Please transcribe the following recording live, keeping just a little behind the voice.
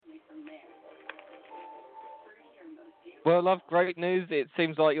Well, love, great news. It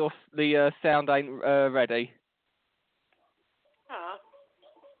seems like the sound ain't ready. Huh.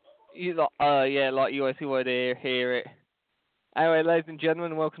 You like, yeah, like you always would hear it. Anyway, ladies and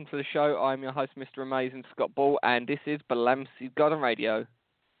gentlemen, welcome to the show. I'm your host, Mr. Amazing Scott Ball, and this is Balamsi's God on Radio.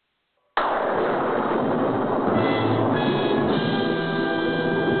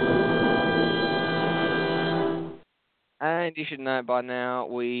 And you should know by now,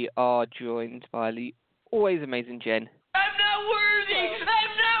 we are joined by the always amazing Jen. I'm not worthy!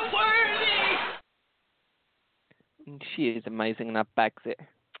 I'm not worthy! And she is amazing and that bags it.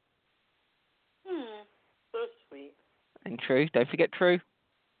 So sweet. And True, don't forget True.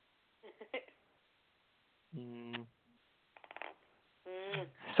 Mm.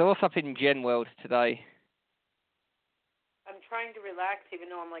 So what's up in Jen world today? I'm trying to relax even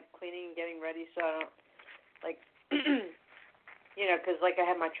though I'm like cleaning and getting ready so I don't like, because like I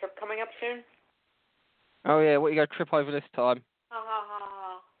have my trip coming up soon. Oh yeah, what you gonna trip over this time? Ha ha ha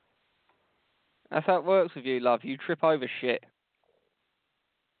ha. That's how it works with you, love. You trip over shit.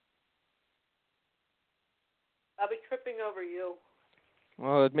 I'll be tripping over you.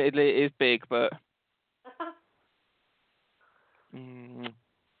 Well, admittedly it is big, but... And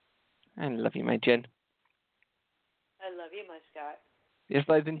love you, mate, Jen. I love you, my Scott. Yes,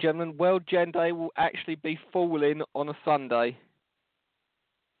 ladies and gentlemen, World Jen Day will actually be falling on a Sunday.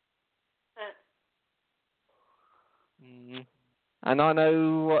 And I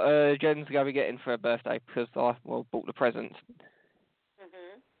know what Jen's going to be getting for her birthday because I bought the presents.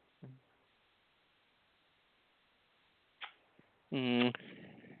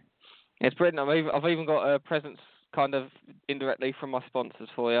 It's brilliant. I've even got presents kind of indirectly from my sponsors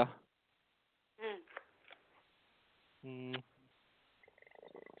for you.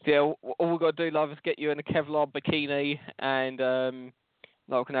 Yeah, all we've got to do, love, is get you in a Kevlar bikini and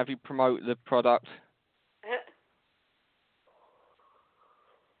I can have you promote the product.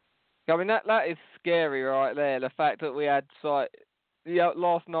 I mean, that is scary right there, the fact that we had,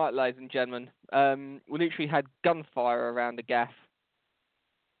 last night, ladies and gentlemen, we literally had gunfire around the gaff.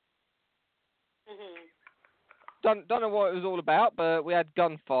 Don't know what it was all about, but we had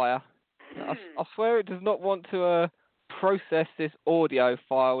gunfire. I swear it does not want to process this audio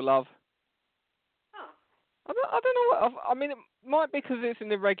file, love. I don't know what... I mean, it might be because it's in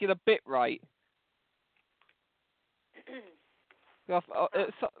the regular bit rate.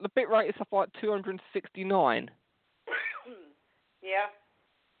 The bit rate is up like 269. Yeah.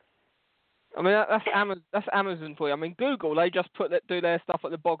 I mean, that's Amazon for you. I mean, Google, they just do their stuff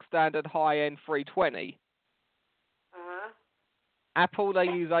at the bog standard high-end 320. Apple, they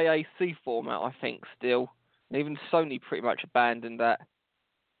use AAC format, I think, still. And even Sony pretty much abandoned that.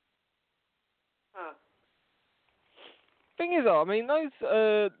 Thing is, I mean, those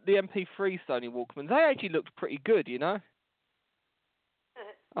the MP3 Sony Walkmans, they actually looked pretty good, you know.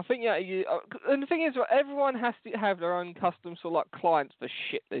 I think and the thing is, everyone has to have their own custom sort of like clients for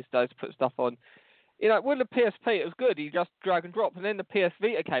shit these days to put stuff on. You know, with the PSP, it was good. You just drag and drop, and then the PS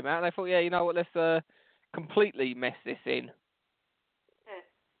Vita came out, and they thought, yeah, you know what, let's completely mess this in.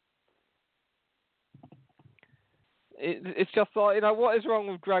 It's just like, you know, what is wrong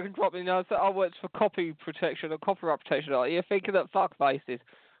with drag and drop? You know, it's for copy protection or copyright protection. Like, you're thinking that fuck faces.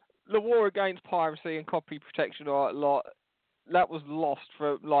 The war against piracy and copy protection are like that was lost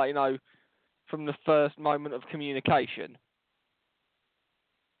for from the first moment of communication.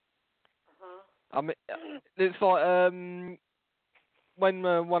 I mean, it's like when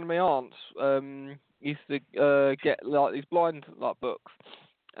one of my aunts used to get like these blind like books.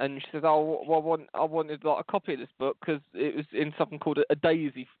 And she said, "Oh, well, I wanted like a copy of this book because it was in something called a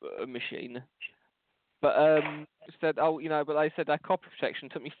Daisy machine." But she said, "Oh, you know," but they said that copy protection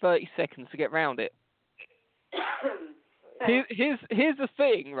took me 30 seconds to get round it. Here's the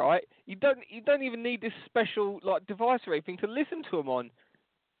thing, right? You don't even need this special like device or anything to listen to them on.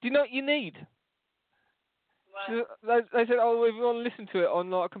 Do you know what you need? They said, "Oh, if you want to listen to it on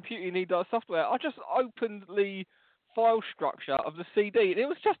like a computer, you need like software." I just opened the file structure of the CD, and it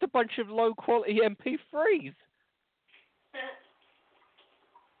was just a bunch of low quality MP3s.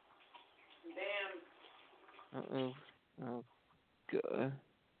 Damn. Oh god.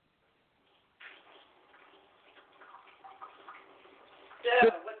 Yeah,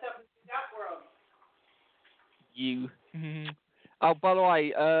 what's up in the Scott world? You. Oh, by the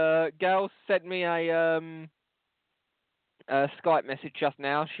way, Gail sent me a Skype message just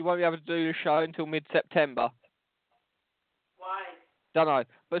now. She won't be able to do the show until mid-September. Why? Don't know,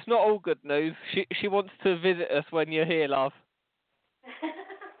 but it's not all good news. She wants to visit us when you're here, love.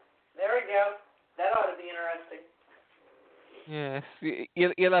 There we go. That ought to be interesting. Yes,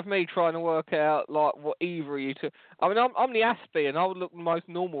 you'll have me trying to work out like what either of you two. I mean, I'm the Aspie, and I would look the most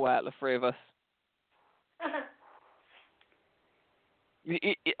normal out of the three of us.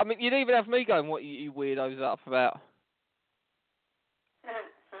 I mean, you'd even have me going, "What you weirdos up about?"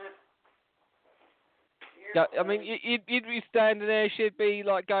 Yeah, I mean, you'd be standing there. She'd be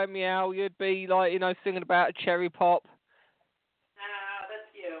like going meow. You'd be like, singing about a cherry pop. Nah,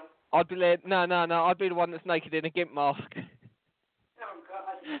 that's you. I'd be like, no. I'd be the one that's naked in a gimp mask. Oh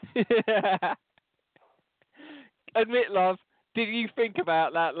God. Admit, love, did you think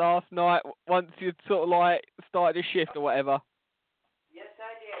about that last night once you'd sort of like started a shift or whatever? Yes,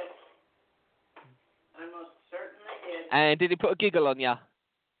 I did. I most certainly did. And did it put a giggle on you? Yeah.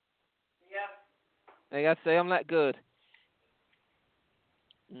 There you go, see, I'm that good.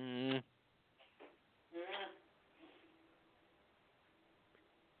 Mm.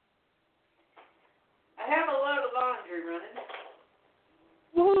 I have a load of laundry running.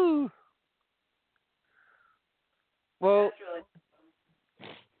 Woo! Well, That's really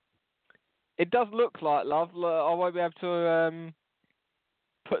it does look like, love. I won't be able to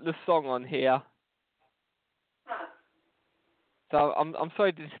put the song on here. huh. So I'm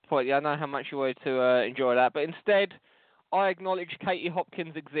sorry to disappoint you. I know how much you wanted to enjoy that, but instead, I acknowledge Katie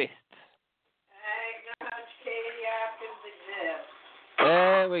Hopkins exists. Katie Hopkins exists.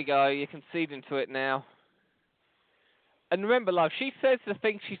 There we go. You're conceding to it now. And remember, love, she says the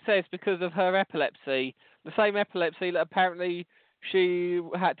things she says because of her epilepsy. The same epilepsy that apparently she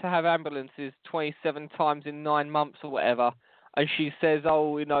had to have ambulances 27 times in 9 months or whatever. And she says,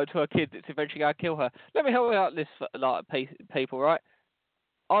 to her kids, it's eventually going to kill her. Let me help you out this, like, people, right?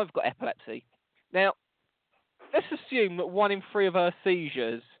 I've got epilepsy. Now, let's assume that 1 in 3 of her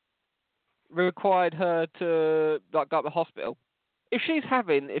seizures required her to, like, go to the hospital. If she's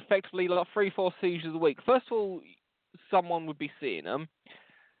having, effectively, like, 3-4 seizures a week, first of all, someone would be seeing them.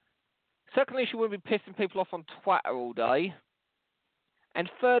 Secondly, she wouldn't be pissing people off on Twitter all day. And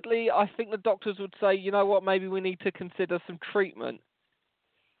thirdly, I think the doctors would say, you know what, maybe we need to consider some treatment.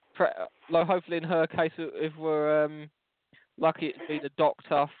 Like, hopefully in her case, if we're lucky, it'd be the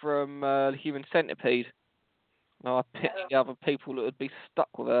doctor from the Human Centipede. Now, I pity the other people that would be stuck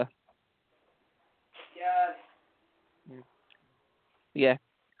with her. God. Yeah.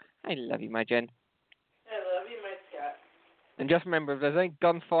 I love you, my Jen. I love you, my Scott. And just remember, if there's any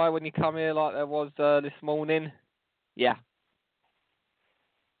gunfire when you come here like there was this morning, yeah.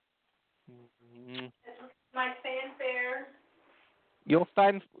 My fanfare. Your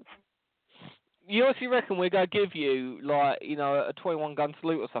fans... You honestly reckon we're going to give you, like, a 21-gun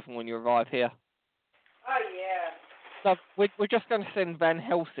salute or something when you arrive here? Oh, yeah. No, we're just going to send Van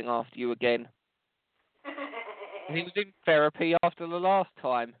Helsing after you again. And he was in therapy after the last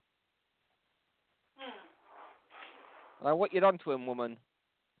time. What you done to him, woman?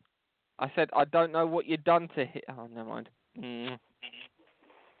 I said, I don't know what you done to him. Oh, never mind. You're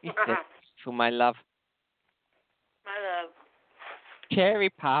beautiful, my love. My love. Cherry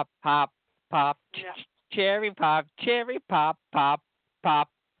pop, pop, pop. Yeah. Cherry pop, pop, pop.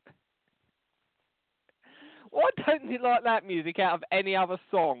 Why don't you like that music out of any other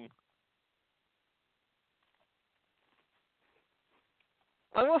song?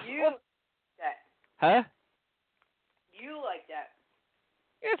 That. Huh? You like that.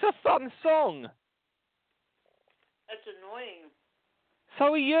 It's a fun song. That's annoying.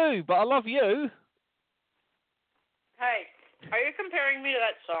 So are you, but I love you. Hey, are you comparing me to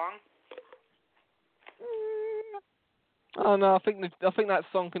that song? Oh no, I think that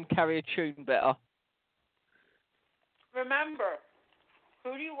song can carry a tune better. Remember,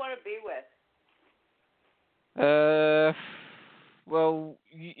 who do you want to be with? Well,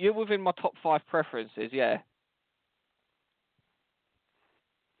 you're within my top 5 preferences, yeah.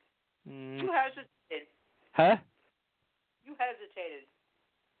 You hesitated. Huh? You hesitated.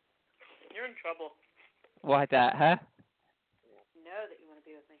 You're in trouble. Why that, huh? You know that you want to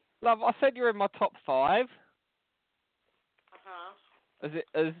be with me. Love, I said you're in my top 5. Uh-huh.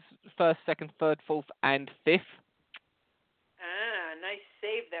 As first, second, third, fourth, and fifth. Ah, nice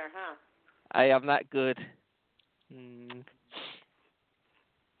save there, huh? Hey, I'm that good.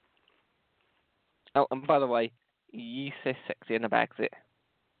 Oh, and by the way, you say sexy in the Brexit.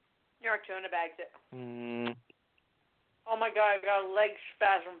 You're a tuna bags it. Oh my God, I got a leg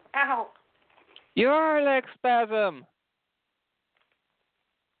spasm. Ow. You are a leg spasm.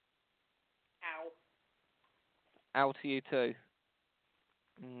 Ow. Ow to you too.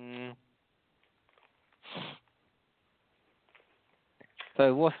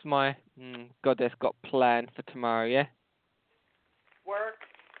 So what's my goddess got planned for tomorrow, yeah? Work,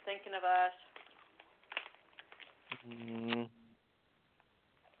 thinking of us.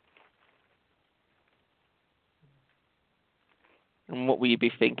 And what will you be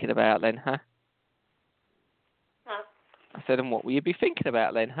thinking about then, huh? Huh? I said, and what will you be thinking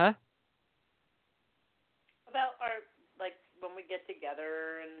about then, huh? About our, like, when we get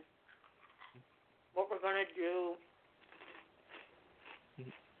together and what we're going to do.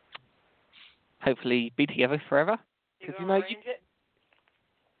 Hopefully be together forever. You Because going to arrange it?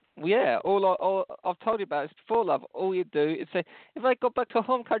 Well, yeah, all I've told you about is before, love. All you do is say, if I go back to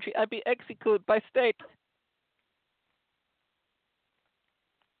home country, I'd be executed by state.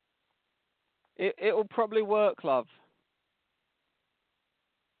 It'll probably work, love.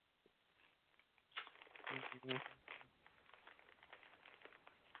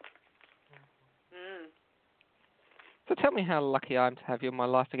 So tell me how lucky I am to have you in my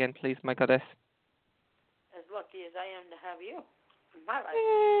life again, please, my goddess. As lucky as I am to have you in my life.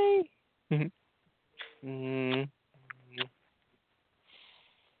 Yay!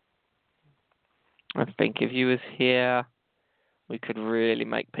 I think if you was here, we could really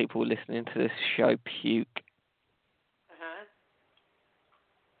make people listening to this show puke.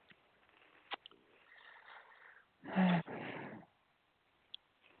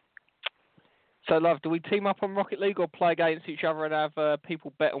 So, love, do we team up on Rocket League or play against each other and have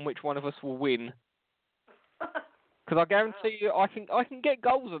people bet on which one of us will win? Because I guarantee you, I can get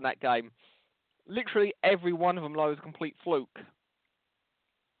goals in that game. Literally every one of them, though, is a complete fluke.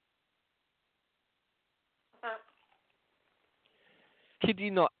 Kid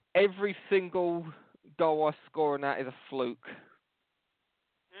you not, every single goal I score in that is a fluke.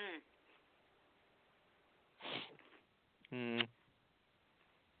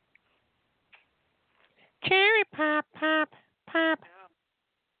 Cherry pop, pop, pop.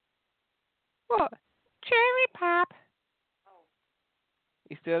 What? Cherry pop. Oh.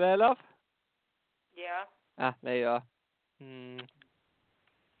 You still there, love? Yeah. Ah, there you are.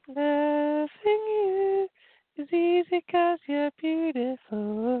 Loving you is easy 'cause you're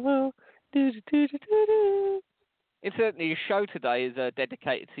beautiful. Do-do-do-do-do-do. Incidentally, your show today is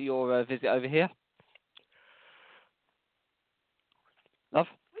dedicated to your visit over here. Love?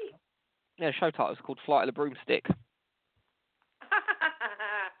 Sweet. Yeah, the show title is called Flight of the Broomstick.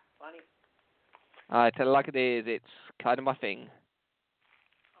 Funny. I tell it like it is, it's kind of my thing.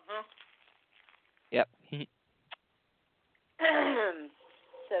 Yep.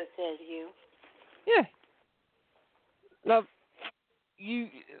 So says you. Yeah. Love, you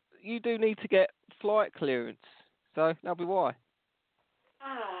do need to get flight clearance, so that'll be why.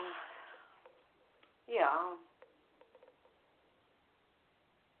 Yeah.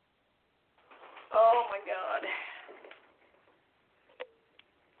 Oh my God.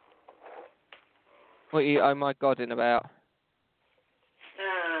 What are you oh my god in about?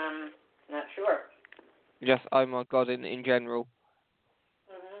 Not sure. Just oh my god in general.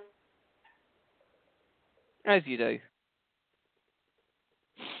 As you do.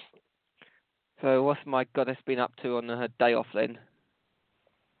 So what's my goddess been up to on her day off then?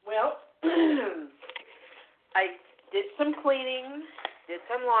 Well, I did some cleaning, did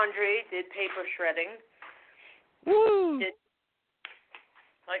some laundry, did paper shredding. Woo! Did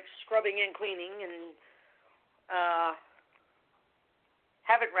like scrubbing and cleaning, and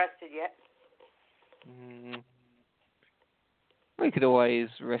haven't rested yet. We could always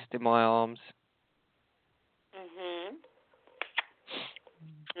rest in my arms.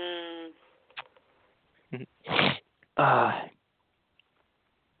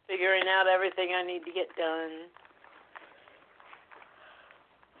 Figuring out everything I need to get done.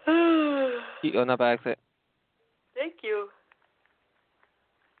 Keep your nub exit. Thank you.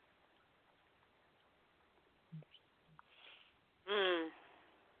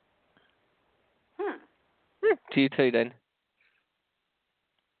 To you too then.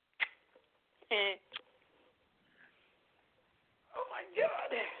 Oh my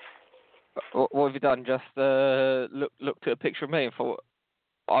God. What have you done? Just looked at a picture of me and thought,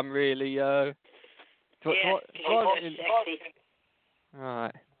 I'm really sexy.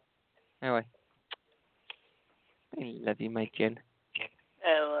 Right. Anyway. I love you, mate, Jen.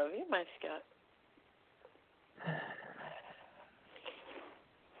 I love you, my Scott.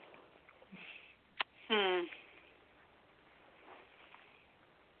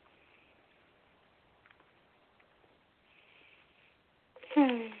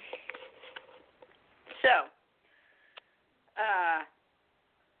 So,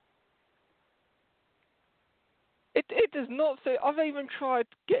 It does not say. I've even tried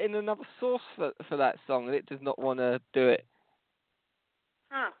getting another source for that song, and it does not want to do it.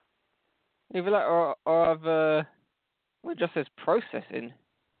 Either that or I've well, it just says processing.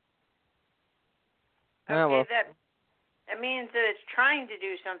 okay, well. that means that it's trying to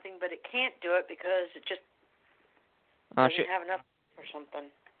do something, but it can't do it because it just I doesn't have enough or something.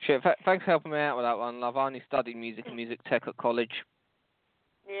 Shit, thanks for helping me out with that one, love. I only studied music and music tech at college.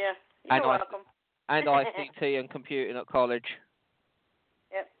 Yeah, you're welcome. And ICT and computing at college.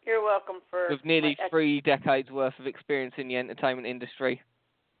 Yep, you're welcome for... With nearly 3 decades worth of experience in the entertainment industry.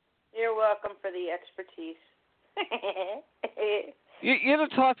 You're welcome for the expertise. You're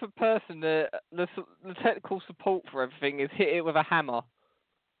the type of person that the technical support for everything is hit it with a hammer.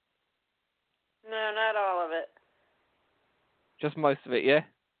 No, not all of it. Just most of it, yeah?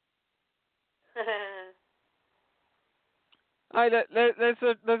 Hey, there's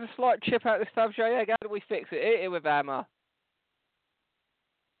a slight chip out of this Fabergé egg. How do we fix it? Hit it with a hammer.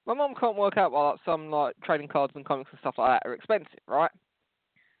 My mum can't work out why some trading cards and comics and stuff like that are expensive, right?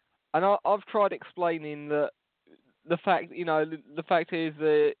 And I've tried explaining that the fact is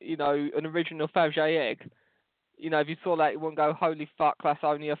that, an original Fabergé egg, if you saw that, you wouldn't go, holy fuck, that's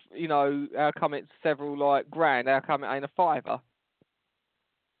only how come it's several, grand, how come it ain't a $5?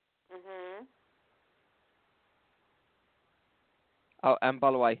 Mhm. Oh, and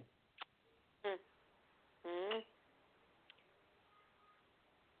by the way. Mhm.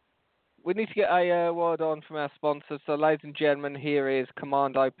 We need to get a word on from our sponsors. So, ladies and gentlemen, here is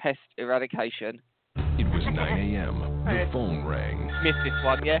Commando Pest Eradication. It was 9 a.m. The phone rang. Missed this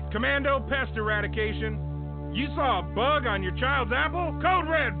one, yeah? Commando Pest Eradication. You saw a bug on your child's apple? Code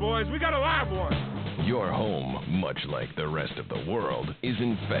red, boys. We got a live one. Your home, much like the rest of the world, is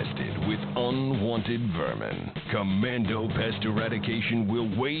infested with unwanted vermin. Commando Pest Eradication will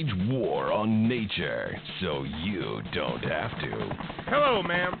wage war on nature, so you don't have to. Hello,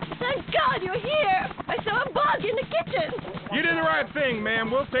 ma'am. Thank God you're here. I saw a bug in the kitchen. You did the right thing, ma'am.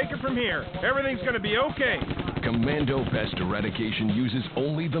 We'll take it from here. Everything's going to be okay. Commando Pest Eradication uses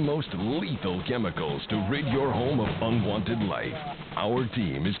only the most lethal chemicals to rid your home of unwanted life. Our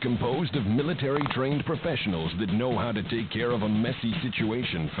team is composed of military-trained professionals that know how to take care of a messy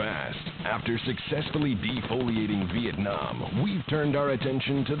situation fast. After successfully defoliating Vietnam, we've turned our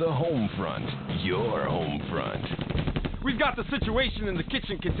attention to the home front, your home front. We've got the situation in the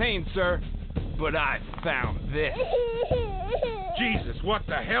kitchen contained, sir. But I found this. Jesus, what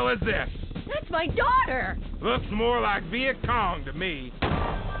the hell is this? That's my daughter. Looks more like Viet Cong to me.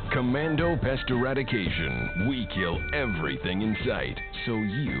 Commando Pest Eradication. We kill everything in sight, so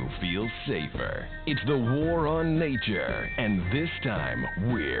you feel safer. It's the war on nature, and this time,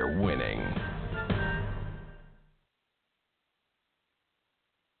 we're winning.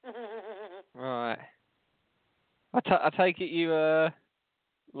 Right. I take it you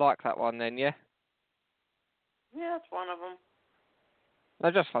like that one then, yeah? Yeah, that's one of them.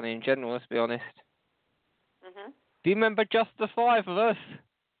 They're just funny in general, let's be honest. Mhm. Do you remember Just the 5 of Us?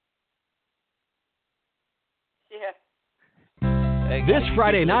 Yeah. This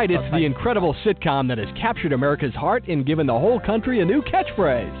Friday night, it's the incredible sitcom that has captured America's heart and given the whole country a new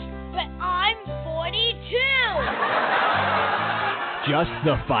catchphrase. But I'm 42. Just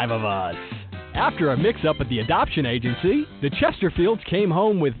the 5 of Us. After a mix-up at the adoption agency, the Chesterfields came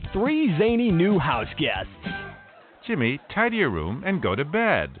home with 3 zany new house guests. Jimmy, tidy your room and go to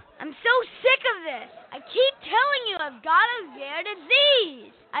bed. I'm so sick of this. I keep telling you I've got a rare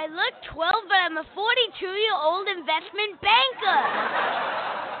disease. I look 12, but I'm a 42-year-old investment banker.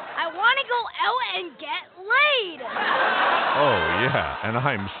 I want to go out and get laid. Oh, yeah, and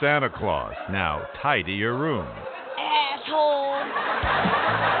I'm Santa Claus. Now, tidy your room. Asshole.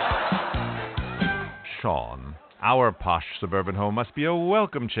 Sean, our posh suburban home must be a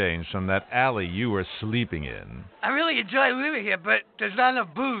welcome change from that alley you were sleeping in. I really enjoy living here, but there's not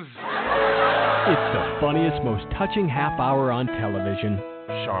enough booze. It's the funniest, most touching half hour on television.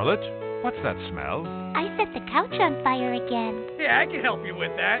 Charlotte, what's that smell? I set the couch on fire again. Yeah, I can help you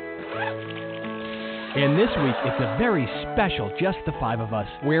with that. And this week, it's a very special Just the 5 of Us,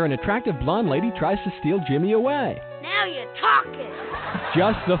 where an attractive blonde lady tries to steal Jimmy away. Now you're talking.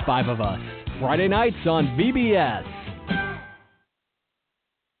 Just the 5 of Us. Friday nights on VBS.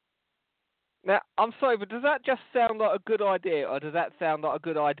 Now, I'm sorry, but does that just sound like a good idea, or does that sound like a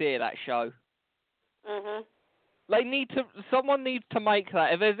good idea, that show? Mhm. Someone needs to make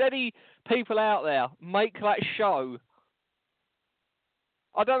that. If there's any people out there, make that show.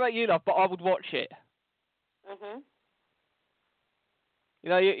 I don't know about you, love, but I would watch it. Mhm. You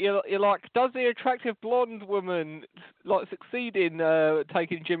know, you're like, does the attractive blonde woman succeed in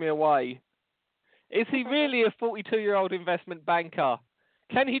taking Jimmy away? Is he really a 42-year-old investment banker?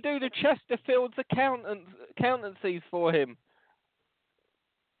 Can he do the Chesterfield's accountancies for him?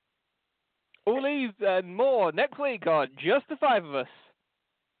 All these and more next week on Just the 5 of Us.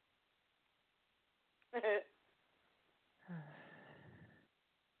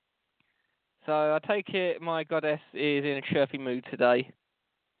 So I take it my goddess is in a chirpy mood today.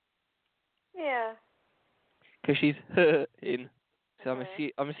 Yeah. Because she's hurting. So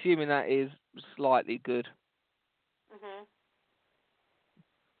Mhm. I'm assuming that is slightly good. Mhm.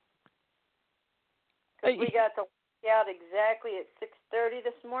 Hey. We got to work out exactly at 6:30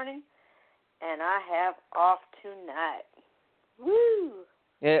 this morning, and I have off tonight. Woo!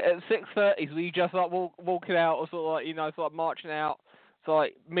 Yeah, at 6:30, so you just like walking out, or sort of like, you know, sort of marching out, so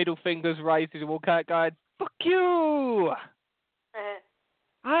like middle fingers raised as you walk out, going, "Fuck you! I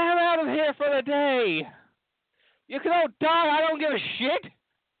am out of here for the day. You can all die. I don't give a shit.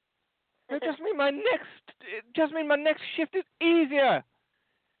 It just mean my next shift is easier."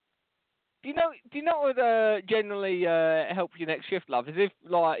 Do you know what would generally help your next shift, love? Is if,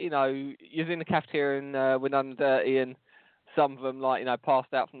 like, you know, you're in the cafeteria and we're done dirty, and some of them, like, you know,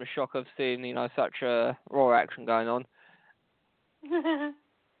 passed out from the shock of seeing, you know, such a raw action going on.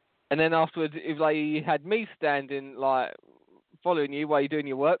 And then afterwards, if like you had me standing, like, following you while you're doing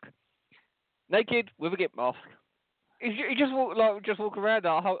your work, naked with a gimp mask. You just walk around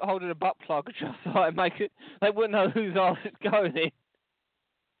holding a butt plug, just like make it. They wouldn't know whose arse it's going in.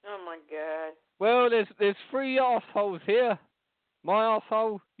 Oh my God. Well, there's 3 arseholes here. My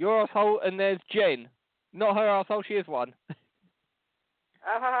arsehole, your arsehole, and there's Jen. Not her arsehole, she is one.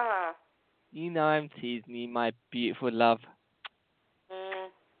 Ah. You know I'm teasing you, my beautiful love.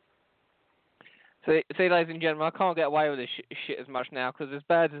 See, ladies and gentlemen, I can't get away with this shit as much now, because as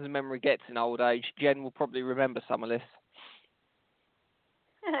bad as the memory gets in old age, Jen will probably remember some of this.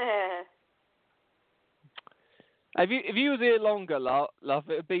 If you was here longer, love,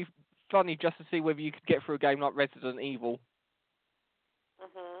 it would be funny just to see whether you could get through a game like Resident Evil.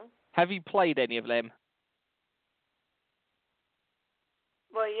 Mhm. Have you played any of them?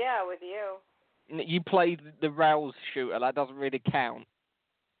 Well, yeah, with you. You played the rails shooter. That doesn't really count.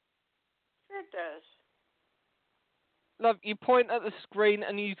 Sure it does. Love, you point at the screen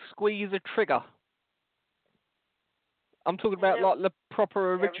and you squeeze a trigger. I'm talking about like the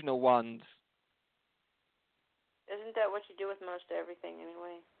proper original ones. Isn't that what you do with most everything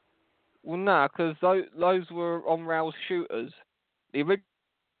anyway? Well, no, because those were on rails shooters. The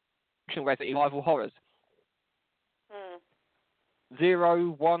original Resident Evil Rival Horrors.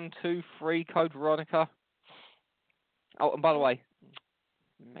 0, 1, 2, 3, Code Veronica. Oh, and by the way,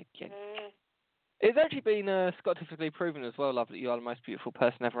 it's actually been scientifically proven as well, love, that you are the most beautiful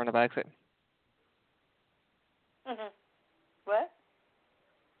person ever on a bag set. What?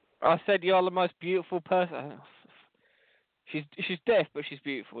 I said you are the most beautiful person. She's deaf, but she's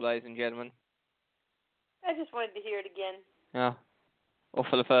beautiful, ladies and gentlemen. I just wanted to hear it again. Yeah. Or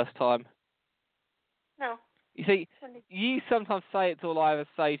for the first time. No. You see, you sometimes say it's all I ever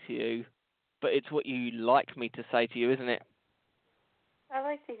say to you, but it's what you like me to say to you, isn't it? I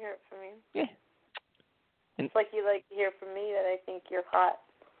like to hear it from you. Yeah. It's like you like to hear from me that I think you're hot.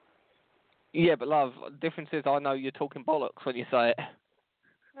 Yeah, but love, the difference is I know you're talking bollocks when you say it.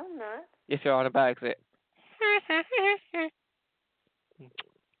 No, I'm not. If you're on a bag set.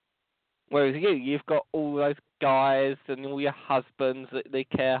 Whereas you've got all those guys and all your husbands at the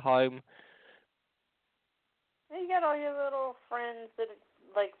care home. You got all your little friends that are,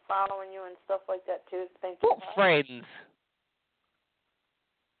 like, following you and stuff like that, too. What friends?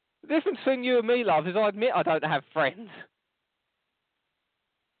 The difference between you and me, love, is I admit I don't have friends.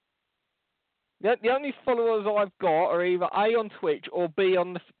 The only followers I've got are either A, on Twitch, or B,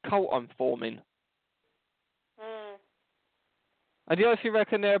 on the cult I'm forming. And do you actually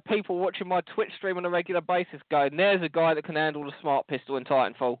reckon there are people watching my Twitch stream on a regular basis going, there's a guy that can handle the smart pistol in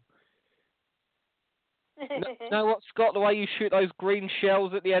Titanfall? Know what, Scott? The way you shoot those green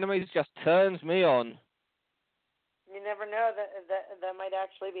shells at the enemies just turns me on. You never know that might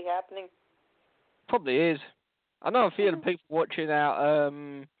actually be happening. Probably is. I know a few of the people watching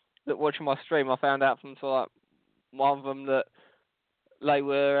my stream. I found out from sort of like one of them that they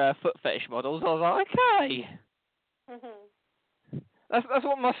were foot fetish models. I was like, okay. That's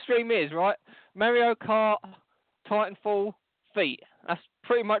what my stream is, right? Mario Kart, Titanfall, feet. That's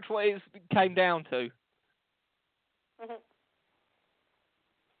pretty much what it came down to.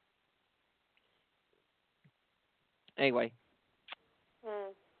 Anyway.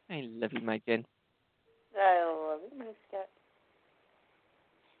 I love you, mate, Jen. I love you, my Scott.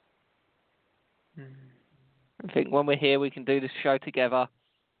 I think when we're here, we can do this show together.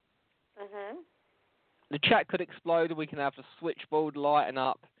 The chat could explode, and we can have the switchboard lighting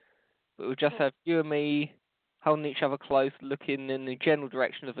up. But we'll just have you and me holding each other close, looking in the general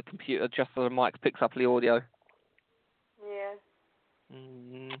direction of the computer, just so the mic picks up the audio. Yeah.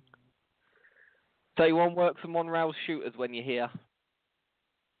 So you want works and one rail shooters when you're here?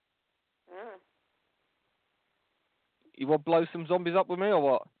 You want to blow some zombies up with me or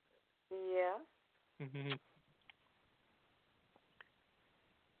what? Yeah.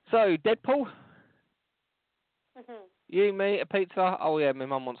 So, Deadpool? You, me, a pizza? Oh, yeah, my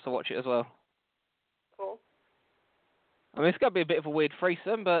mum wants to watch it as well. Cool. I mean, it's going to be a bit of a weird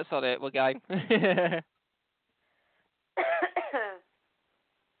threesome, but it's on it. We're game.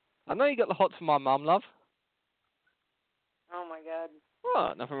 I know you got the hots for my mum, love. Oh, my God.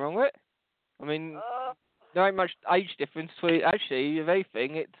 Well, nothing wrong with it. I mean, there ain't much age difference between... Actually, if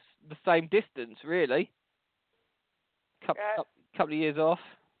anything, it's the same distance, really. Couple of years off.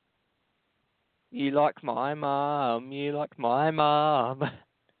 You like my mum, you like my mum.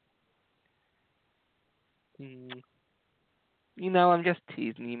 You know, I'm just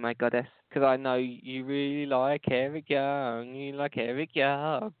teasing you, my goddess, because I know you really like Eric Young. You like Eric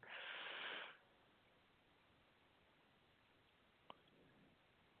Young.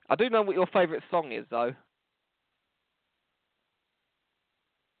 I do know what your favourite song is, though.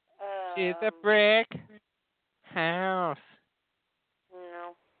 She's a brick house.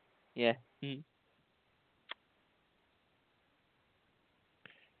 No. Yeah. Yeah,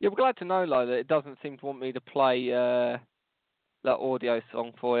 we're glad to know, though, that it doesn't seem to want me to play that audio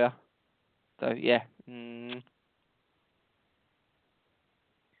song for you. So, yeah.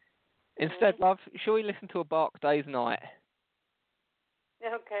 Instead, love, shall we listen to A Bark Day's Night?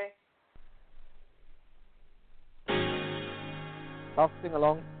 Okay. Love, sing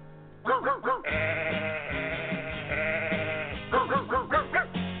along.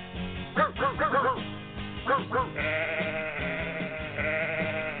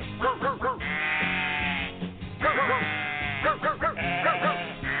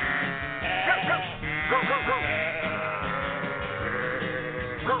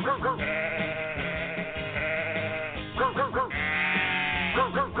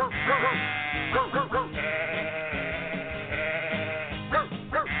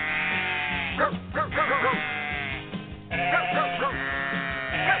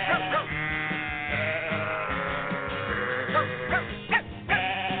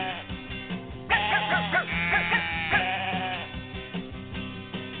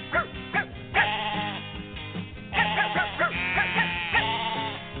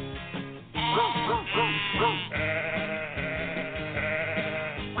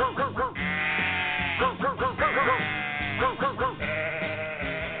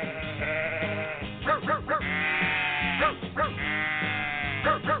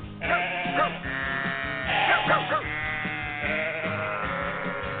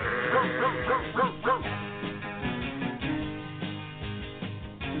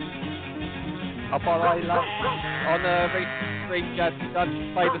 By the way, love, on a recent stream, Jazz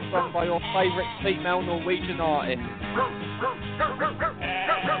Dungeon played a song by your favourite female Norwegian artist,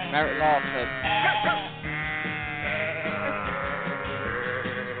 Merritt Larson.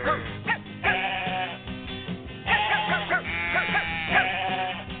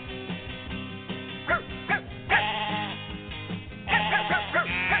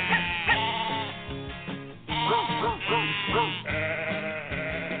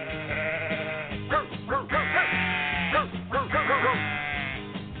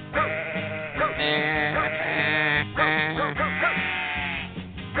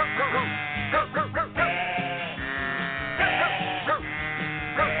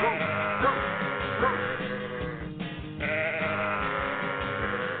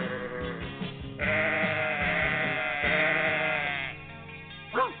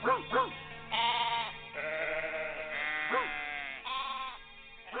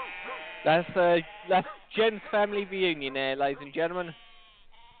 That's Jen's family reunion there, ladies and gentlemen.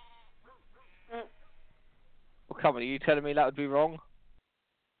 Well, come on, are you telling me that would be wrong?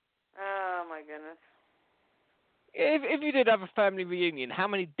 Oh, my goodness. If you did have a family reunion, how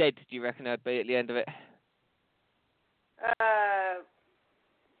many dead do you reckon there'd be at the end of it?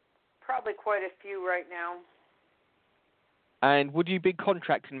 Probably quite a few right now. And would you be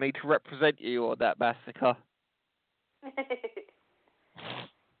contracting me to represent you or that massacre?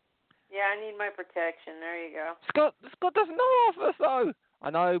 Yeah, I need my protection. There you go. Scott doesn't know half of us, though. I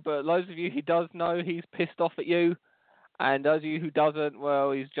know, but those of you he does know, he's pissed off at you. And those of you who doesn't,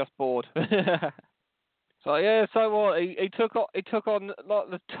 well, he's just bored. So, yeah, so what? He took on like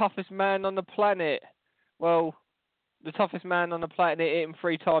the toughest man on the planet. Well, the toughest man on the planet hit him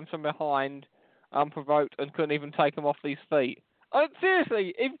 3 times from behind, unprovoked, and couldn't even take him off his feet.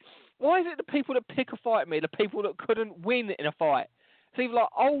 Seriously, why is it the people that pick a fight at me, the people that couldn't win in a fight? It's either like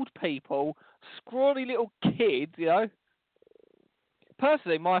old people, scrawny little kids, you know.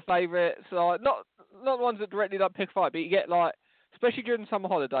 Personally, my favourites are not the ones that directly like pick a fight, but you get like especially during summer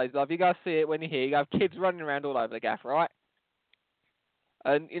holidays, love, you go see it when you're here. You have kids running around all over the gaff, right?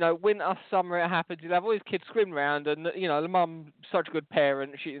 And, you know, winter, summer, it happens. You have all these kids screaming around, and, you know, the mum's such a good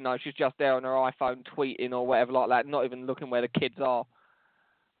parent. She, you know, she's just there on her iPhone tweeting or whatever like that, not even looking where the kids are.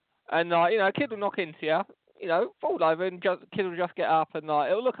 And, you know, a kid will knock into you, you know, fall over, and the kid will just get up, and,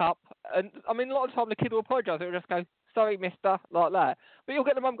 it'll look up. And, I mean, a lot of the time the kid will apologise. It'll just go, sorry, mister, like that. But you'll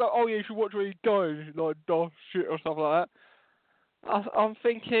get the mum go, oh, yeah, you should watch where you're going, like, daft shit or stuff like that. I'm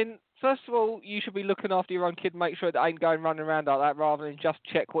thinking, first of all, you should be looking after your own kid, make sure it ain't going running around like that, rather than just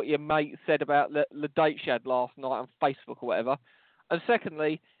check what your mate said about the date she had last night on Facebook or whatever. And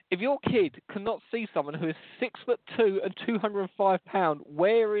secondly, if your kid cannot see someone who is 6'2" and 205 pounds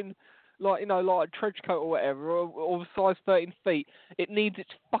wearing, like, you know, like a trench coat or whatever, or size 13 feet, it needs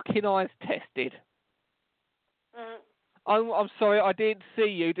its fucking eyes tested. I'm sorry, I didn't see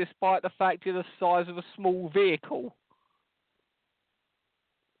you, despite the fact you're the size of a small vehicle.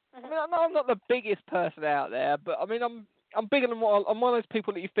 I mean, I know I'm not the biggest person out there, but I mean, I'm bigger than what I'm one of those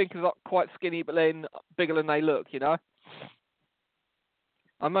people that you think is like quite skinny, but then bigger than they look, you know.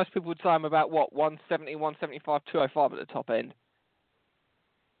 And most people would say I'm about what 170, 175, 205 at the top end.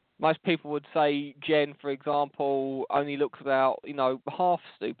 Most people would say Jen, for example, only looks about, you know, half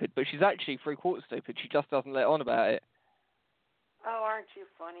stupid, but she's actually 3/4 stupid. She just doesn't let on about it. Oh, aren't you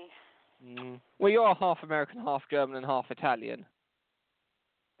funny? Well, you are half American, half German, and half Italian.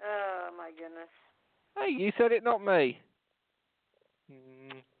 Oh, my goodness. Hey, you said it, not me.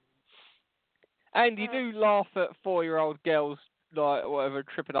 And you do laugh at 4-year-old girls, like, whatever,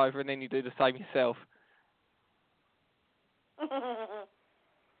 tripping over, and then you do the same yourself.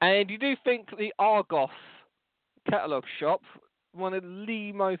 And you do think the Argos catalogue shop, one of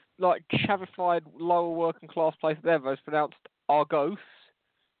the most, like, chavified, lower working class places ever, is pronounced Argos.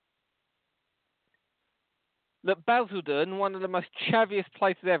 That Basildon, one of the most chaviest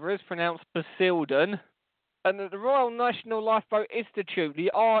places ever, is pronounced Basildon. And that the Royal National Lifeboat Institute, the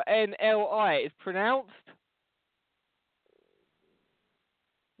RNLI, is pronounced...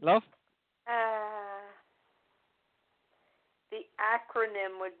 Love? The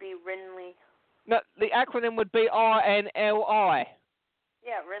acronym would be Rinley. No, the acronym would be RNLI.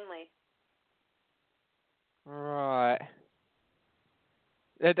 Yeah, Rinley. Right.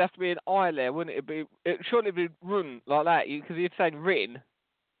 There'd have to be an I there, wouldn't it? Surely it'd be run like that, because you'd say Rin.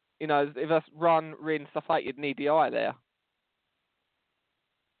 You know, if that's run, Rin, stuff like that, you'd need the I there.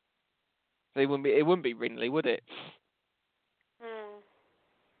 So it wouldn't be Rinley, would it?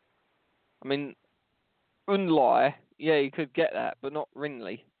 I mean, Unlie, yeah, you could get that, but not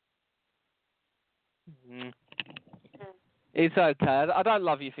Rinley. It's okay. I don't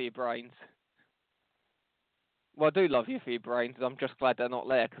love you for your brains. Well, I do love you for your brains. I'm just glad they're not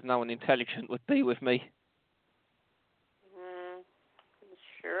there, because no one intelligent would be with me.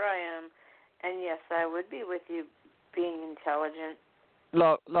 Sure I am. And yes, I would be with you being intelligent.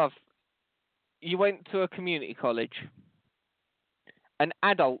 Love, you went to a community college. An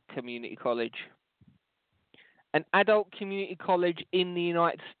adult community college. An adult community college in the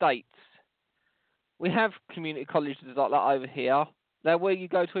United States. We have community colleges like that over here. They're where you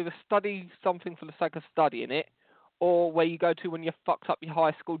go to either study something for the sake of studying it, or where you go to when you fucked up your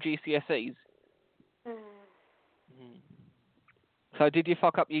high school GCSEs. So did you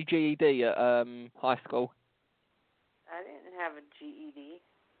fuck up your GED at high school? I didn't have a GED.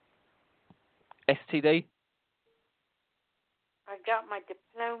 STD? I got my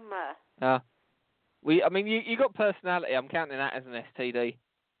diploma. I mean, you got personality. I'm counting that as an STD.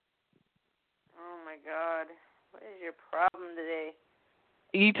 Oh, my God. What is your problem today?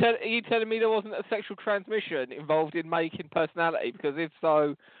 Are you telling me there wasn't a sexual transmission involved in making personality? Because if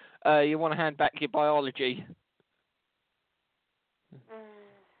so, you want to hand back your biology.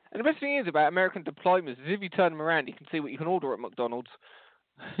 And the best thing is about American diplomas is if you turn them around, you can see what you can order at McDonald's.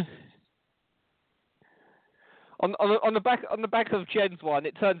 on the back of Jen's one,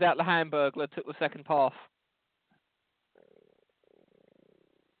 it turns out the Hamburglar took the second pass.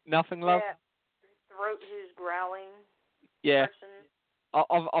 Nothing, love? Yeah. Throat who's growling. Yeah. Person.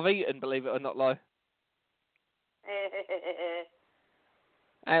 I've eaten, believe it or not, Lo.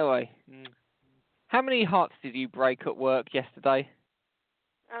 Anyway, how many hearts did you break at work yesterday?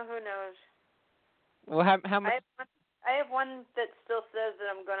 Oh, who knows? Well, how much? I have one that still says that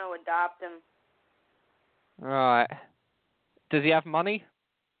I'm going to adopt him. Right. Does he have money?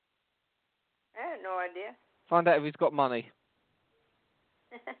 I have no idea. Find out if he's got money.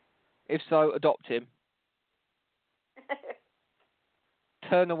 If so, adopt him.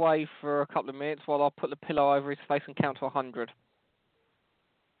 Turn away for a couple of minutes while I put the pillow over his face and count to 100.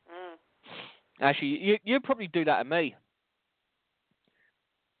 Actually, you'd probably do that to me.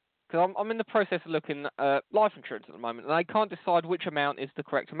 because I'm in the process of looking at life insurance at the moment, and I can't decide which amount is the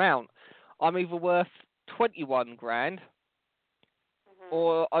correct amount. I'm either worth 21 grand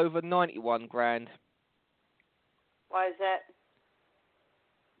or over 91 grand. Why is that?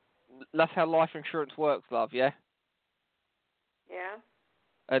 That's how life insurance works, love, yeah? Yeah.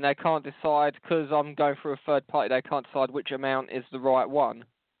 And they can't decide, because I'm going through a third party, they can't decide which amount is the right one.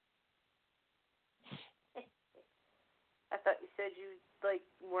 I thought you said you,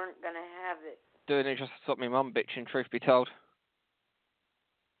 weren't going to have it. Doing it just to stop me mum bitching, truth be told.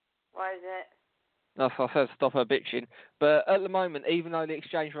 Why is that? That's what I said, stop her bitching. But at the moment, even though the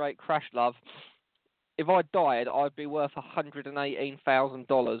exchange rate crashed, love, if I died, I'd be worth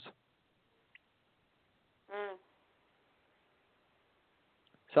 $118,000.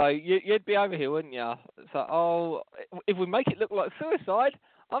 So you'd be over here, wouldn't you? So, if we make it look like suicide,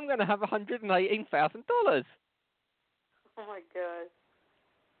 I'm going to have $118,000. Oh my God.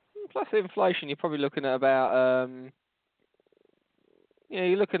 Plus inflation, you're probably looking at about,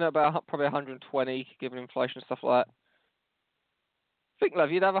 you're looking at about probably 120, given inflation and stuff like that. Think,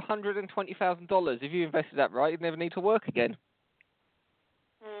 love, you'd have $120,000 if you invested that right. You'd never need to work again.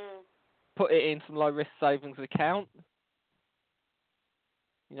 Put it in some low-risk savings account.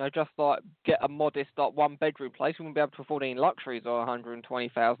 Just get a modest one-bedroom place. We wouldn't be able to afford any luxuries or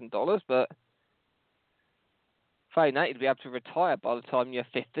 $120,000, but failing that, you'd be able to retire by the time you're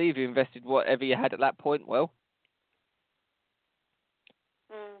 50 if you invested whatever you had at that point well.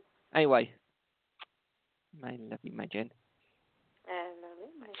 Anyway, I love you, my Jen. I love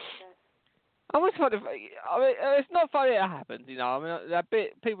you, my Jen. I always find it's not funny it happens, there are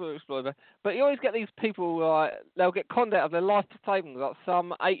people who explore, but you always get these people, they'll get conned out of their life savings, like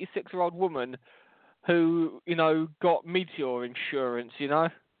some 86-year-old woman who, got meteor insurance,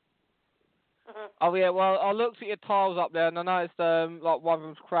 Oh, yeah, well, I looked at your tiles up there, and I noticed, one of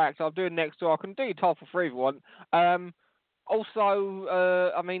them's cracked. I'll do it next door. I can do your tile for free if you want. Also,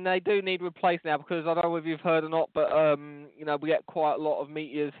 they do need replaced now, because I don't know if you've heard or not, but, we get quite a lot of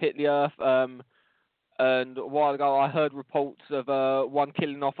meteors hit the Earth, and a while ago I heard reports of one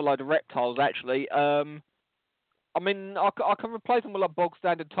killing off a load of reptiles, actually. I can replace them with, bog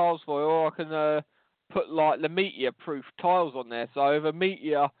standard tiles for you, or I can put, the meteor-proof tiles on there, so if a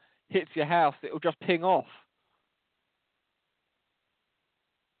meteor hits your house, it'll just ping off.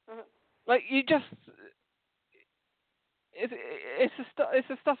 You just... It's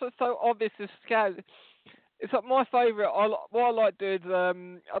the stuff that's so obvious as scam. It's like my favourite. What I like doing is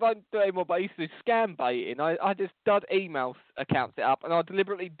I don't do it anymore, but I used to do scam baiting. I just dud email accounts it up, and I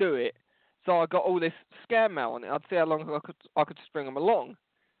deliberately do it. So I got all this scam mail on it. I'd see how long I could string them along.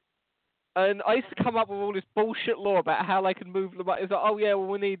 And I used to come up with all this bullshit law about how they can move the money. It's like, oh yeah, well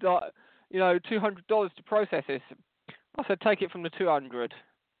we need $200 to process this. I said take it from the $200,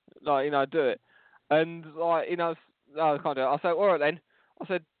 do it. And no, I can't do it. I said, all right then. I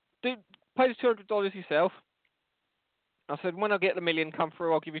said, pay the $200 yourself. I said, when I get the $1 million come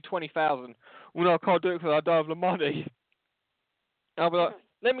through, I'll give you $20,000. Well, no, I can't do it because I don't have the money. I'll be like,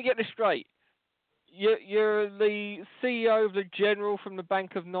 let me get this straight. You're the CEO of the General from the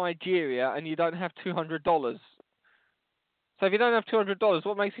Bank of Nigeria, and you don't have $200. So if you don't have $200,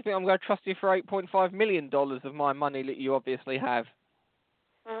 what makes you think I'm going to trust you for $8.5 million of my money that you obviously have?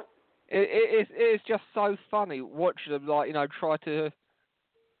 It's just so funny watching them, try to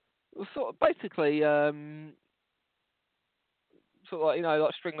sort of basically,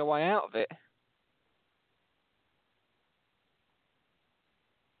 string the way out of it.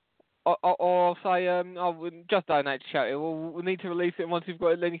 Or I'll say, I'll just donate to charity. Well, we need to release it, and once you've got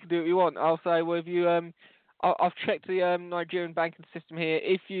it, then you can do what you want. I'll say, well, if you, I've checked the Nigerian banking system here.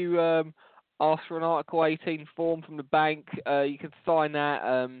 If you ask for an Article 18 form from the bank, you can sign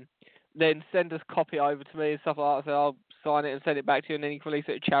that. Then send us a copy over to me and stuff like that. So I'll sign it and send it back to you, and then you can release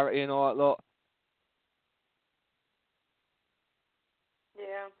it to charity and all that lot.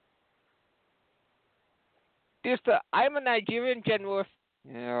 Yeah. Just, I'm a Nigerian general.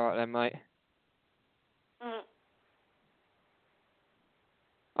 Yeah, all right then, mate.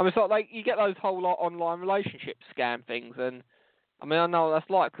 It's like you get those whole lot online relationship scam things, and I know what that's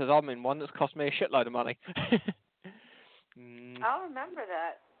like because I'm in one that's cost me a shitload of money. I'll remember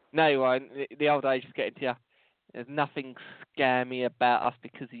that. No, you won't. The old age is getting to you. There's nothing scammy about us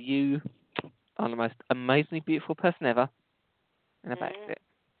because you are the most amazingly beautiful person ever. And that's it.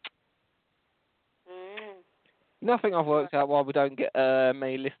 Nothing I've worked out why we don't get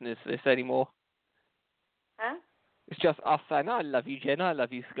many listeners to this anymore. Huh? It's just us saying, I love you, Jen, I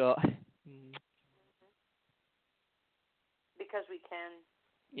love you, Scott. Because we can.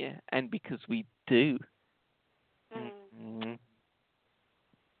 Yeah, and because we do.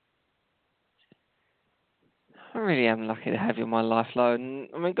 I really am lucky to have you in my life, Lo. And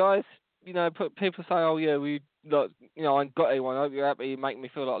I mean, guys, people say, "Oh yeah, I ain't got anyone. I hope you're happy. You make me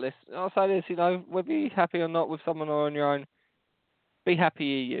feel like this." And I'll say this, whether you're happy or not with someone or on your own, be happy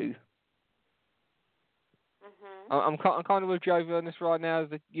you. I'm kind of with Jovi on this right now.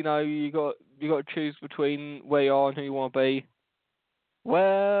 That you got to choose between where you are and who you want to be.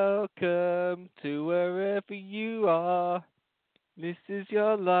 Welcome to wherever you are. This is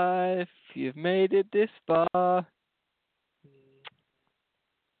your life. You've made it this far.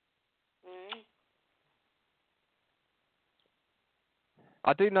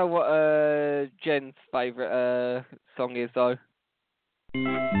 I do know what Jen's favourite song is, though.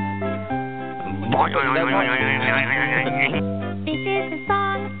 This is the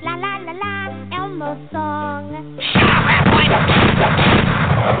song, la la la la, Elmo's song.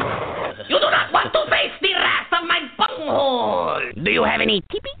 You do not want to face the wrath of my bunghole! Do you have any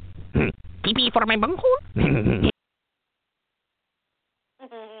pee-pee? Pee-pee for my bunghole?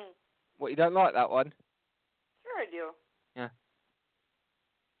 What, you don't like that one? Sure I do. Yeah.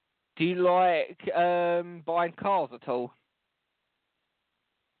 Do you like buying cars at all?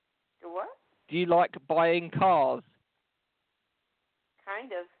 Do what? Do you like buying cars?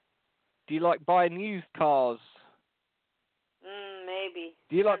 Kind of. Do you like buying used cars? Maybe.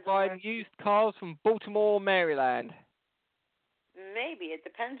 Do you like buying used cars from Baltimore, Maryland? Maybe. It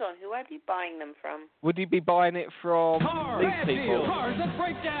depends on who I'd be buying them from. Would you be buying it from these people? Cars that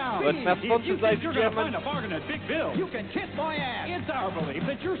break down. But now sponsors, ladies and You're going to gentlemen. find a bargain at Big Bill. You can kiss my ass. It's our belief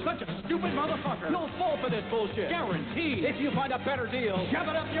that you're such a stupid motherfucker. You'll fall for this bullshit. Guaranteed. If you find a better deal, shove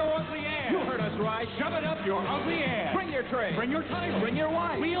it up your ugly ass. You heard us right. Shove it up your ugly ass. Bring your tray. Bring your title. Bring your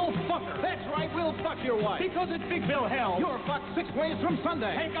wife. We'll fuck her. That's right. We'll fuck your wife. Because it's Big Bill Hell. You're fucked 6 ways from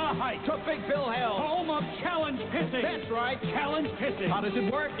Sunday. Take a hike to Big Bill Hell. Home of challenge pissing. That's right. Challenge pissing. How does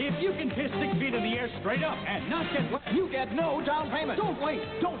it work? If you can piss 6 feet in the air straight up and not get wet, you get no down payment. Don't wait.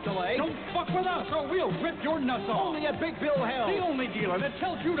 Don't delay. Don't fuck with us or we'll rip your nuts off. Only at Big Bill Hell. The only dealer that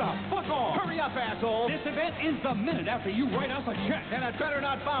tells you to fuck off. Hurry up, asshole. This event ends the minute after you write us a check. And it better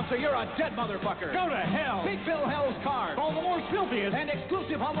not bounce or you're a dead motherfucker. Go to hell. Big Bill Hell's cars. All the more filthiest and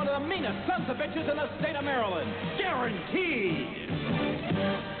exclusive on one of the meanest sons of bitches in the state of Maryland. Guaranteed.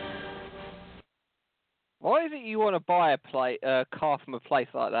 Why is it you want to buy a car from a place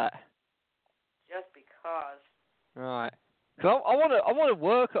like that? Just because. Right. Cause I want to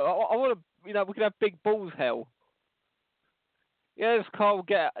work. I want to. We can have big balls, hell. Yeah, this car will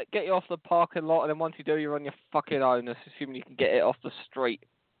get you off the parking lot, and then once you do, you're on your fucking own. That's assuming you can get it off the street.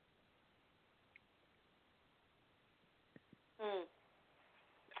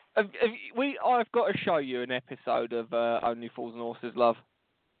 I've got to show you an episode of Only Fools and Horses, love.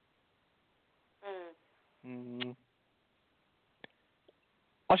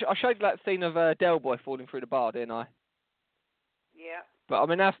 I showed you that scene of Del Boy falling through the bar, didn't I? Yeah. But I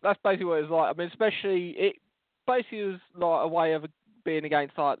mean, that's basically what it was like. I mean, it basically was like a way of being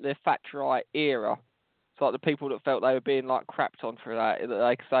against like the Thatcherite era. It's like the people that felt they were being like crapped on for that.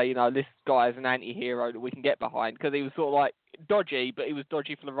 They could say, this guy is an anti-hero that we can get behind because he was sort of like dodgy, but he was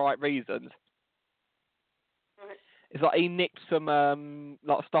dodgy for the right reasons. It's like he nicked some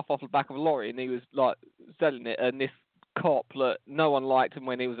like stuff off the back of a lorry and he was like selling it, and this cop that no one liked him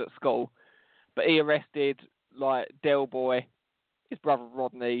when he was at school, but he arrested like Del Boy, his brother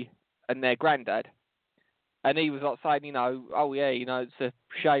Rodney, and their granddad. And he was like saying, oh yeah, it's a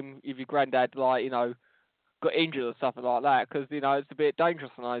shame if your granddad like, got injured or something like that, because it's a bit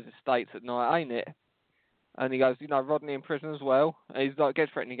dangerous on those estates at night, ain't it? And he goes, Rodney in prison as well. And he's like,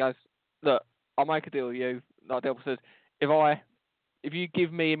 gets threatened. He goes, look, I'll make a deal with you. Like Del Boy says, if you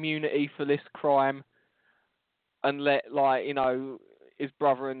give me immunity for this crime and let his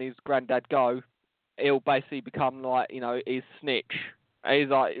brother and his granddad go, he'll basically become like his snitch. And he's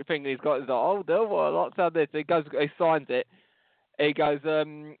like, the thing he's got is like, oh Del Boy, I like to have this. He goes, he signs it. He goes,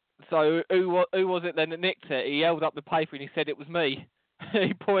 so who was it then that nicked it? He held up the paper and he said it was me.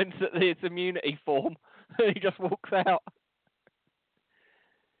 He points at his immunity form and he just walks out.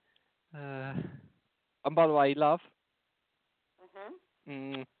 And by the way, love.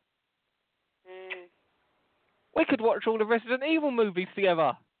 We could watch all the Resident Evil movies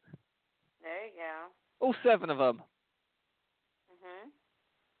together. There you go. All 7 of them.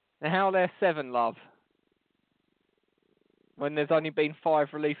 Now, how are there 7, love? When there's only been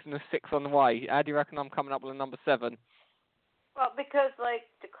 5 released and there's 6 on the way. How do you reckon I'm coming up with a number 7? Well, because,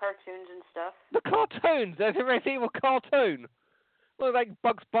 the cartoons and stuff. The cartoons! There's a Resident Evil cartoon! Well, like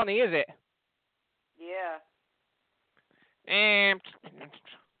Bugs Bunny, is it? Yeah.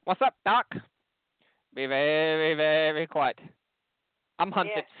 What's up, Doc? Be very, very quiet. I'm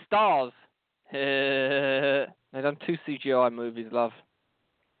hunting stars. They've done 2 CGI movies, love.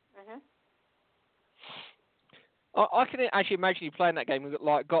 I can actually imagine you playing that game and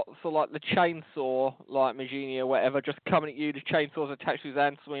got sort of like the chainsaw, like Magini or whatever, just coming at you. The chainsaw's attached to his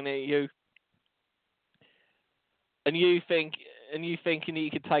hand, swinging at you, and you thinking that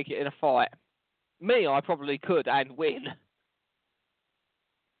you could take it in a fight. Me, I probably could and win.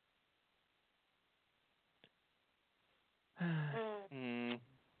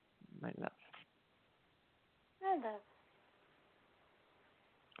 Make that.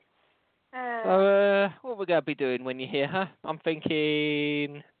 So, what we're going to be doing when you're here, huh? I'm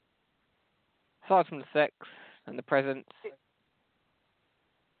thinking, aside from the sex and the presents,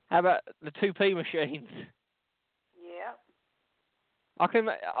 how about the 2p machines? Yeah. I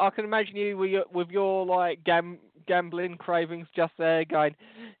can imagine you with your like gambling cravings just there going,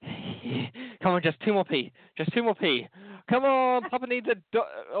 come on, just 2 more p, Come on, Papa needs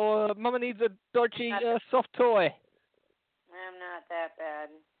or Mama needs a dodgy soft toy. I'm not that bad.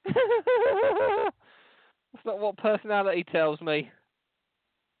 That's not what personality tells me.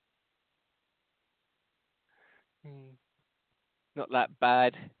 Not that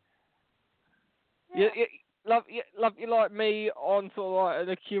bad. Yeah. You like me on sort of like an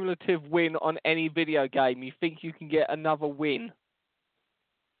accumulative win on any video game. You think you can get another win.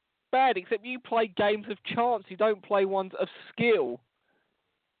 Bad, except you play games of chance. You don't play ones of skill.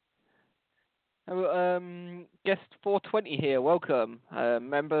 Guest 420 here. Welcome.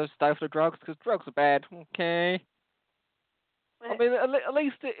 Members, stay off the drugs because drugs are bad. Okay. I mean, at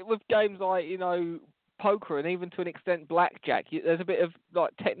least with games like poker and even to an extent blackjack, there's a bit of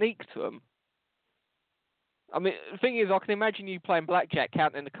like technique to them. I mean, the thing is, I can imagine you playing blackjack,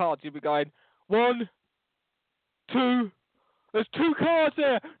 counting the cards. You'll be going 1, 2. There's 2 cards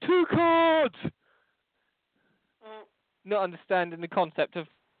there. 2 cards. Not understanding the concept of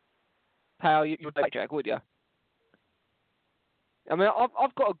how you would blackjack, would you? I mean,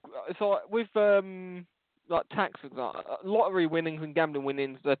 I've got with like tax, for example, lottery winnings and gambling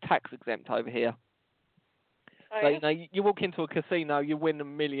winnings are tax exempt over here. Oh, so you walk into a casino, you win $1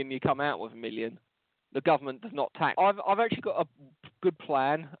 million, you come out with $1 million. The government does not tax. I've actually got a good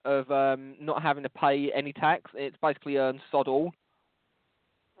plan of not having to pay any tax. It's basically earned sod all.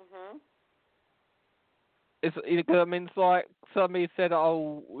 It's like somebody said,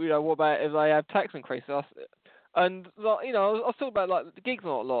 what about if they have tax increases? And like, I was talking about like the gigs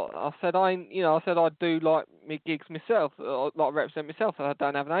not a lot. I said I'd do like my gigs myself, like represent myself. I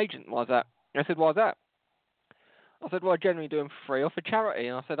don't have an agent. Why's that? I said, why's that? I said, well, I generally do them for free or for charity.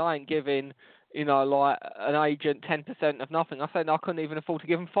 And I said, I ain't giving, like an agent 10% of nothing. I said, I couldn't even afford to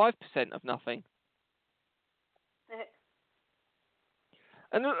give them 5% of nothing.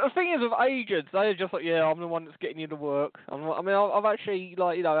 And the thing is with agents, they're just like, yeah, I'm the one that's getting you to work. I've actually,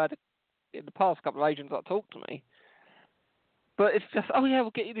 like, had in the past couple of agents that talk to me. But it's just, oh yeah,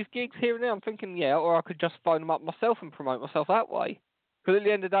 we'll get you these gigs here and there. I'm thinking, yeah, or I could just phone them up myself and promote myself that way. Because at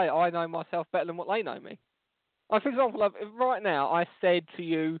the end of the day, I know myself better than what they know me. Like, for example, if right now I said to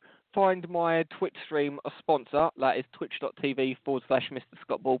you, find my Twitch stream a sponsor, that is twitch.tv/Mr.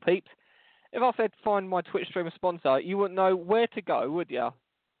 Scott Ballpeeps. If I said find my Twitch stream a sponsor, you wouldn't know where to go, would you,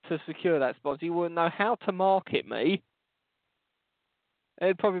 to secure that sponsor? You wouldn't know how to market me.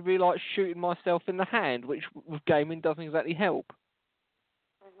 It'd probably be like shooting myself in the hand, which with gaming doesn't exactly help.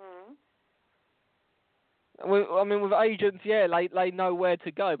 I mean, with agents, yeah, they know where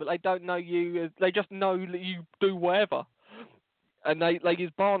to go, but they don't know you. They just know that you do whatever, and they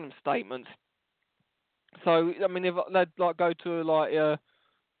use Barnum statements. So I mean, if they'd like go to like a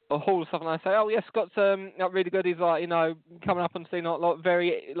hall or something, and they say, "Oh yes, Scott's not really good. He's like coming up on scene like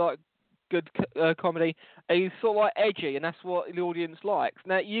very like good comedy. And he's sort of like edgy, and that's what the audience likes."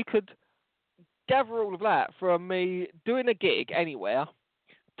 Now you could gather all of that from me doing a gig anywhere,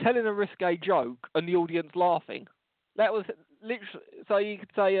 telling a risque joke, and the audience laughing. That was literally, so you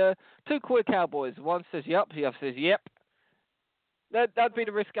could say 2 queer cowboys. One says yep, the other says yep. That'd be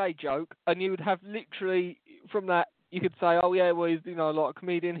the risque joke, and you would have literally from that you could say, oh yeah, well he's like a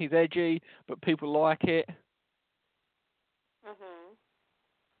comedian, he's edgy, but people like it.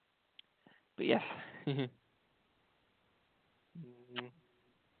 But yes.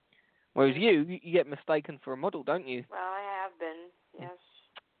 Whereas you get mistaken for a model, don't you? Well, I have been, yes.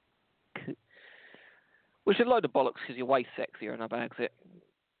 Which is a load of bollocks because you're way sexier and I bags it.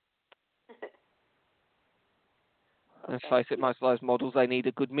 Let's face it, most of those models, they need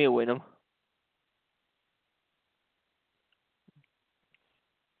a good meal in them.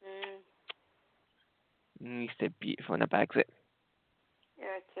 You said beautiful and I bags it.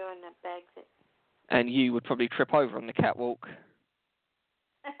 You're too and I bags it. And you would probably trip over on the catwalk.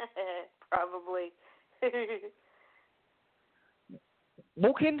 Probably. probably.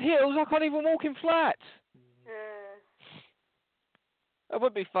 Walking hills? I can't even walk in flats. That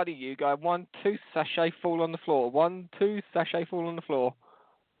would be funny, you go 1, 2, sachet, fall on the floor. 1, 2, sachet, fall on the floor.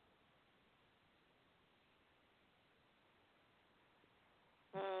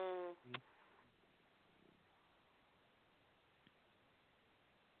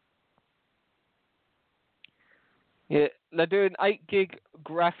 Yeah, they're doing 8 gig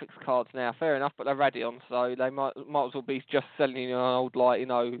graphics cards now. Fair enough, but they're Radeon, so they might as well be just selling you an old, like,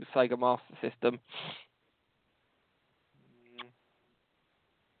 Sega Master System.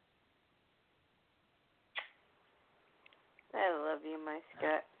 I love you, my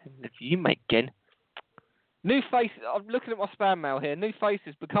Scott. I love you, mate, again. New faces. I'm looking at my spam mail here. New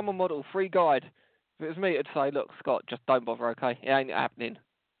faces. Become a model. Free guide. If it was me, it'd say, look, Scott, just don't bother, okay? It ain't happening.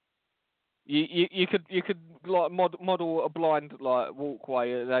 You could like model a blind like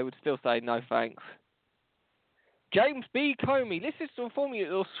walkway. They would still say no thanks. James B. Comey, this is to inform you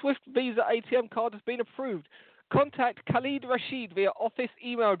that your Swift Visa ATM card has been approved. Contact Khalid Rashid via office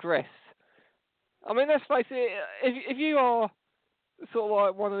email address. I mean, let's face it. If you are sort of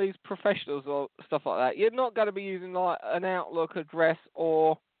like one of these professionals or stuff like that, you're not going to be using like an Outlook address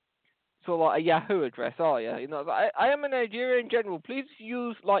or sort of like a Yahoo address, are you? You know, like, I am a Nigerian general. Please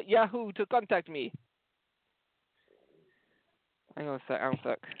use like Yahoo to contact me. Hang on a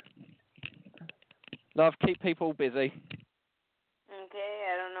sec. Love, keep people busy. Okay,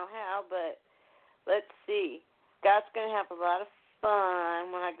 I don't know how, but let's see. Scott's going to have a lot of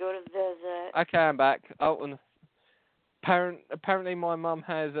fun when I go to visit. Okay, I'm back. Oh, and apparently my mum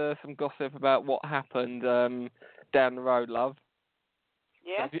has some gossip about what happened down the road, love.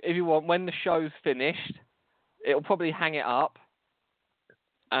 Yeah? So if you want, when the show's finished, it'll probably hang it up,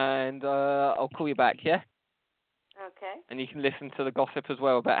 and I'll call you back, yeah? Okay. And you can listen to the gossip as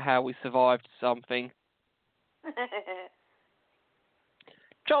well about how we survived something.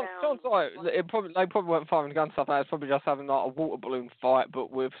 John's like, they probably weren't firing gun stuff. It's probably just having like a water balloon fight,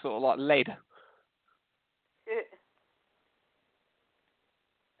 but with sort of like lead.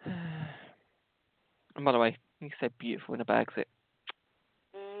 And by the way, you said beautiful in a Bagsit.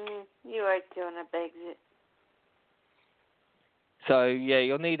 You are doing a Bagsit. So yeah,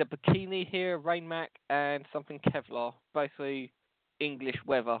 you'll need a bikini here, a rain mac, and something Kevlar. Basically, English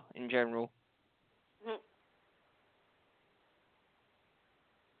weather in general.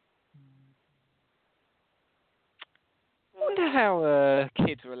 I wonder how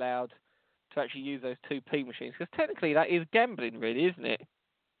kids are allowed to actually use those 2p machines, because technically that is gambling, really, isn't it?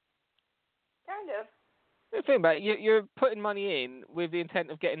 Kind of. The thing about it, you're putting money in with the intent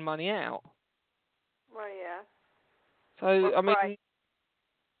of getting money out. Well, yeah. So, I mean,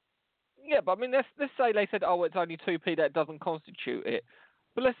 yeah, but I mean, let's say they said, oh, it's only 2p, that doesn't constitute it.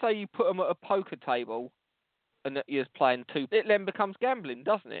 But let's say you put them at a poker table and that you're playing 2p, it then becomes gambling,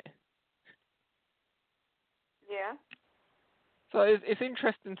 doesn't it? Yeah. So it's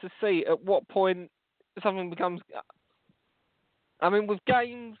interesting to see at what point something becomes... I mean, with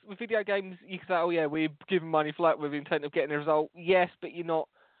video games, you can say, oh yeah, we're giving money flat with the intent of getting a result. Yes, but you're not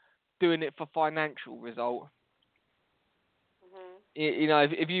doing it for financial result. You know,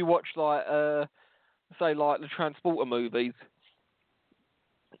 if you watch like, say like the Transporter movies,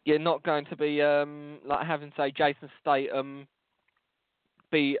 you're not going to be like having, say, Jason Statham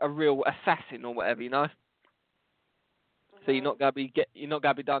be a real assassin or whatever, you know. So you're not going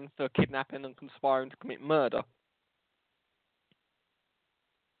to be done for kidnapping and conspiring to commit murder.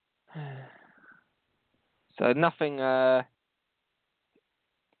 So nothing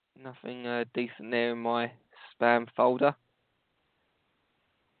decent there in my spam folder.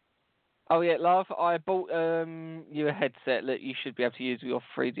 Oh yeah, love, I bought you a headset that you should be able to use with your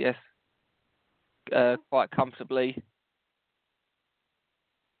 3DS quite comfortably.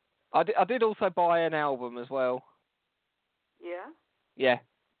 I did also buy an album as well. Yeah? Yeah.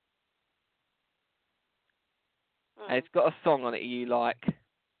 And it's got a song on it you like.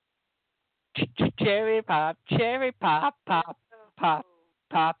 Cherry pop, pop, pop,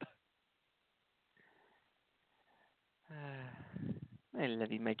 pop. I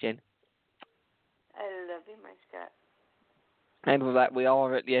love you, my Jen. I love you, my Scott. And with that, we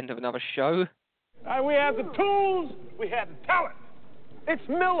are at the end of another show. We have the tools, we have the talent. It's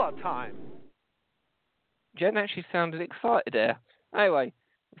Miller time. Jen actually sounded excited there. Anyway,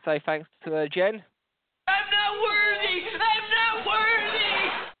 say thanks to Jen. I'm not worthy! I'm not worthy!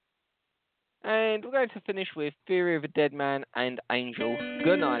 And we're going to finish with Theory of a Dead Man and Angel.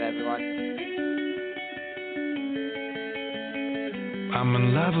 Good night, everyone. I'm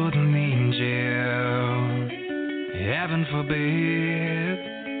in love with an angel. Heaven forbid.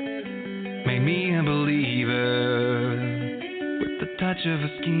 much of a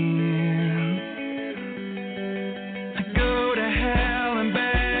scheme. I go to hell and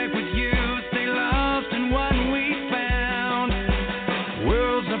back with you, stay lost in what we found.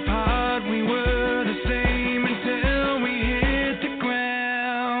 Worlds apart, we were the same until we hit the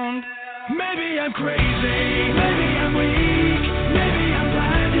ground. Maybe I'm crazy, maybe I'm weak, maybe I'm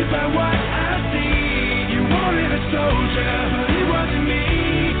blinded by what I see. You wanted a soldier, but it wasn't me,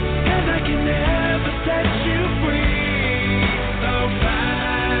 and I can never set you free. So fight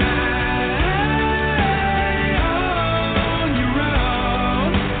on your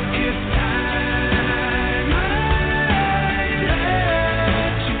own. It's time I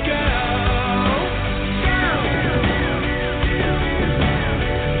let you go.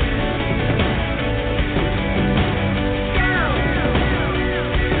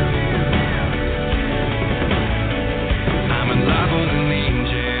 I'm in love with an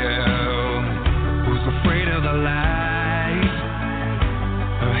angel who's afraid of the light.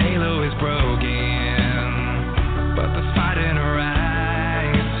 Her halo is broken, but there's fight in her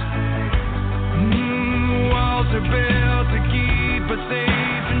eyes. Walls are built to keep us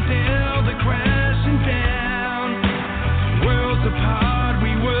safe until they're crashing down. Worlds apart,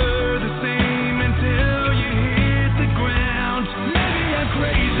 we were the same until you hit the ground. Maybe I'm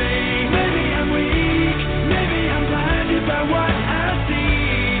crazy, maybe I'm weak, maybe I'm blinded by what I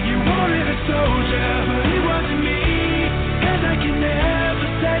see. You wanted a soldier, but it wasn't me, and I can never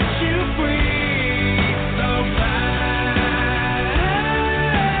set you free. So fight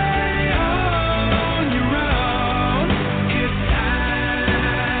on your own. It's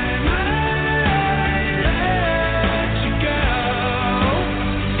time I let you go.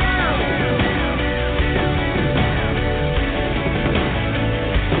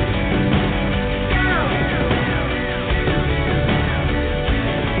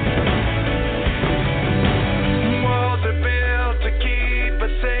 Walls are built to keep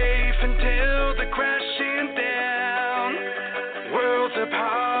us safe until they're crashing down. Worlds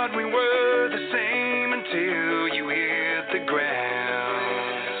apart, we were the same until you hit the ground.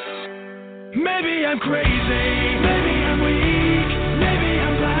 Maybe I'm crazy, maybe I'm weak, maybe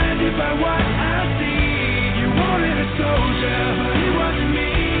I'm blinded by what I see. You wanted a soldier, but it wasn't